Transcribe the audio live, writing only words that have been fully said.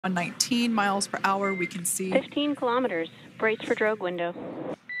On 19 miles per hour, we can see 15 kilometers. Brace for drogue window.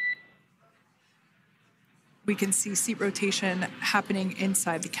 We can see seat rotation happening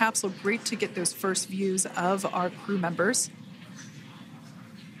inside the capsule. Great to get those first views of our crew members.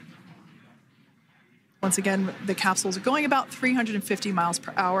 Once again, the capsules are going about 350 miles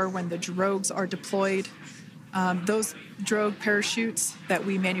per hour when the drogues are deployed. Those drogue parachutes that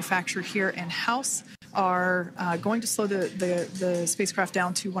we manufacture here in-house are going to slow the spacecraft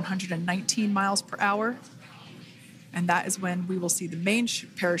down to 119 miles per hour. And that is when we will see the main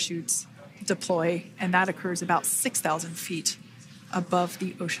parachutes deploy, and that occurs about 6,000 feet above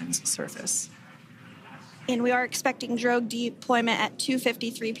the ocean's surface. And we are expecting drogue deployment at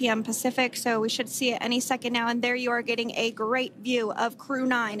 2:53 p.m. Pacific, so we should see it any second now. And there you are getting a great view of Crew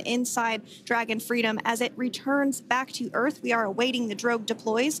 9 inside Dragon Freedom as it returns back to Earth. We are awaiting the drogue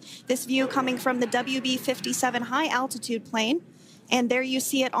deploys. This view coming from the WB-57 high-altitude plane. And there you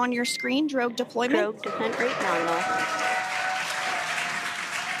see it on your screen, drogue deployment. Drogue descent rate nominal.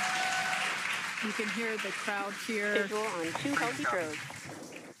 You can hear the crowd here. Visual on 2 healthy drogues.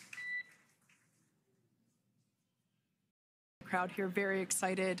 Crowd here very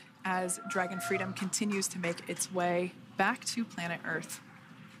excited as Dragon Freedom continues to make its way back to planet Earth.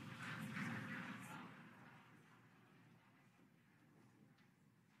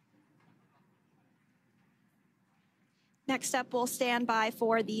 Next up, we'll stand by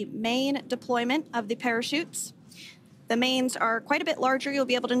for the main deployment of the parachutes. The mains are quite a bit larger. You'll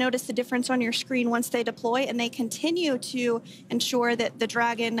be able to notice the difference on your screen once they deploy, and they continue to ensure that the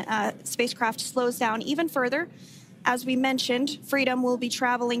Dragon spacecraft slows down even further. As we mentioned, Freedom will be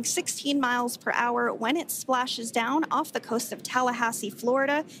traveling 16 miles per hour when it splashes down off the coast of Tallahassee,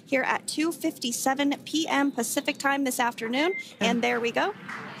 Florida, here at 2:57 p.m. Pacific time this afternoon. And there we go.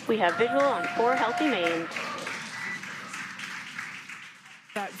 We have visual on 4 healthy mains.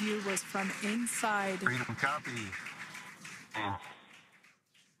 That view was from inside. Freedom copy.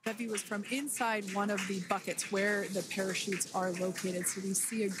 That view was from inside one of the buckets where the parachutes are located. So we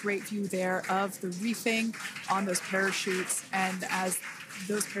see a great view there of the reefing on those parachutes. And as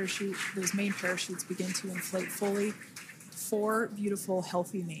those main parachutes begin to inflate fully, 4 beautiful,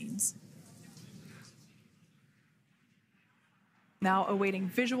 healthy mains. Now awaiting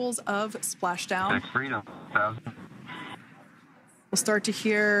visuals of Splashdown. Freedom, 1,000. We'll start to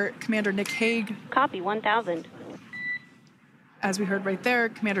hear Commander Nick Hague. Copy, 1,000. As we heard right there,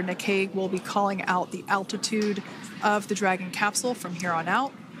 Commander Nick Hague will be calling out the altitude of the Dragon capsule from here on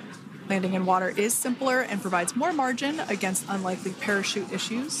out. Landing in water is simpler and provides more margin against unlikely parachute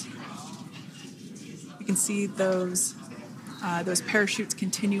issues. You can see those parachutes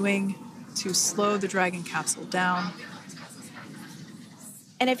continuing to slow the Dragon capsule down.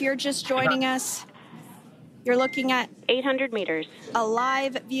 And if you're just joining us, you're looking at 800 meters. A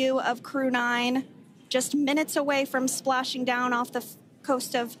live view of Crew 9. Just minutes away from splashing down off the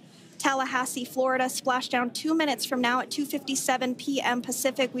coast of Tallahassee, Florida. Splashdown 2 minutes from now at 2:57 p.m.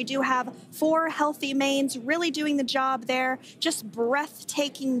 Pacific. We do have 4 healthy mains really doing the job there. Just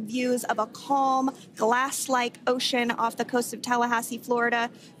breathtaking views of a calm, glass-like ocean off the coast of Tallahassee, Florida.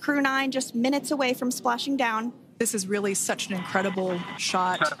 Crew 9 just minutes away from splashing down. This is really such an incredible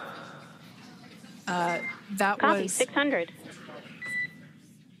shot. Copy, 600.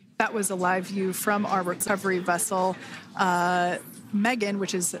 That was a live view from our recovery vessel, Megan,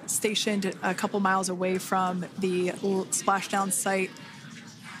 which is stationed a couple miles away from the splashdown site.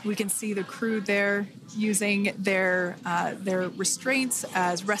 We can see the crew there using their restraints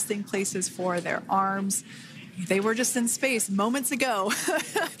as resting places for their arms. They were just in space moments ago,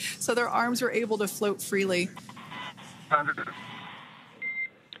 so their arms were able to float freely.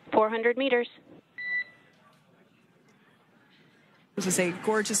 400 meters. This is a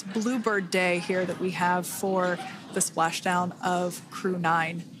gorgeous bluebird day here that we have for the splashdown of Crew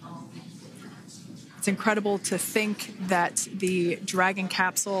 9. It's incredible to think that the Dragon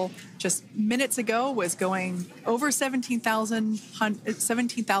capsule just minutes ago was going over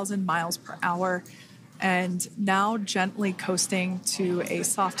 17,000 miles per hour and now gently coasting to a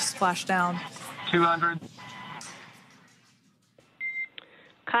soft splashdown. 200.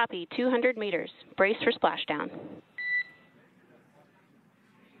 Copy, 200 meters. Brace for splashdown.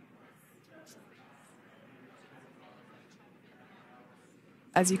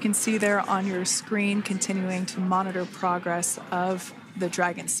 As you can see there on your screen, continuing to monitor progress of the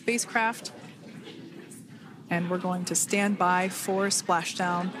Dragon spacecraft. And we're going to stand by for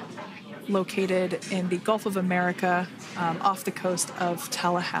splashdown located in the Gulf of America off the coast of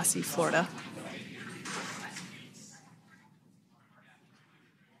Tallahassee, Florida.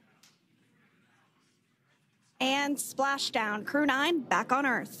 And And Splashdown, Crew 9 back on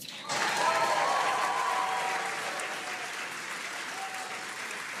Earth.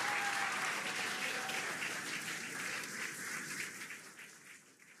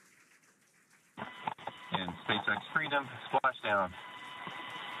 And SpaceX Freedom, Splashdown.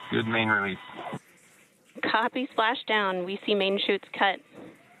 Good main release. Copy Splashdown. We see main chutes cut.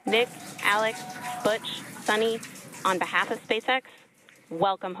 Nick, Alex, Butch, Sunny, on behalf of SpaceX,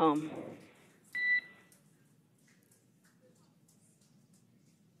 welcome home.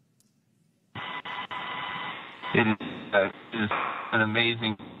 It is an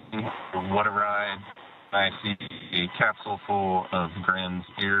amazing, what a ride. I see a capsule full of grins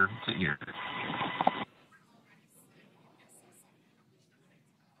ear to ear.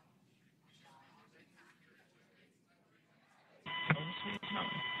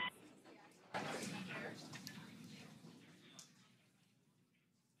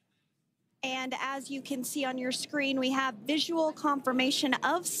 And as you can see on your screen, we have visual confirmation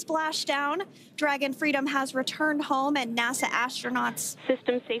of Splashdown. Dragon Freedom has returned home, and NASA astronauts.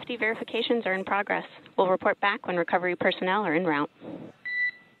 System safety verifications are in progress. We'll report back when recovery personnel are en route.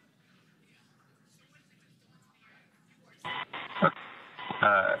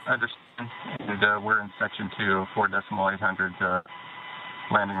 Understand. And, we're in section 2, 4.800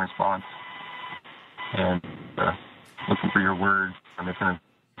 landing response. And looking for your words on if it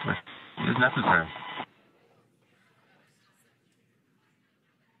is necessary.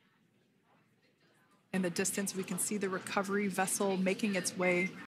 In the distance, we can see the recovery vessel making its way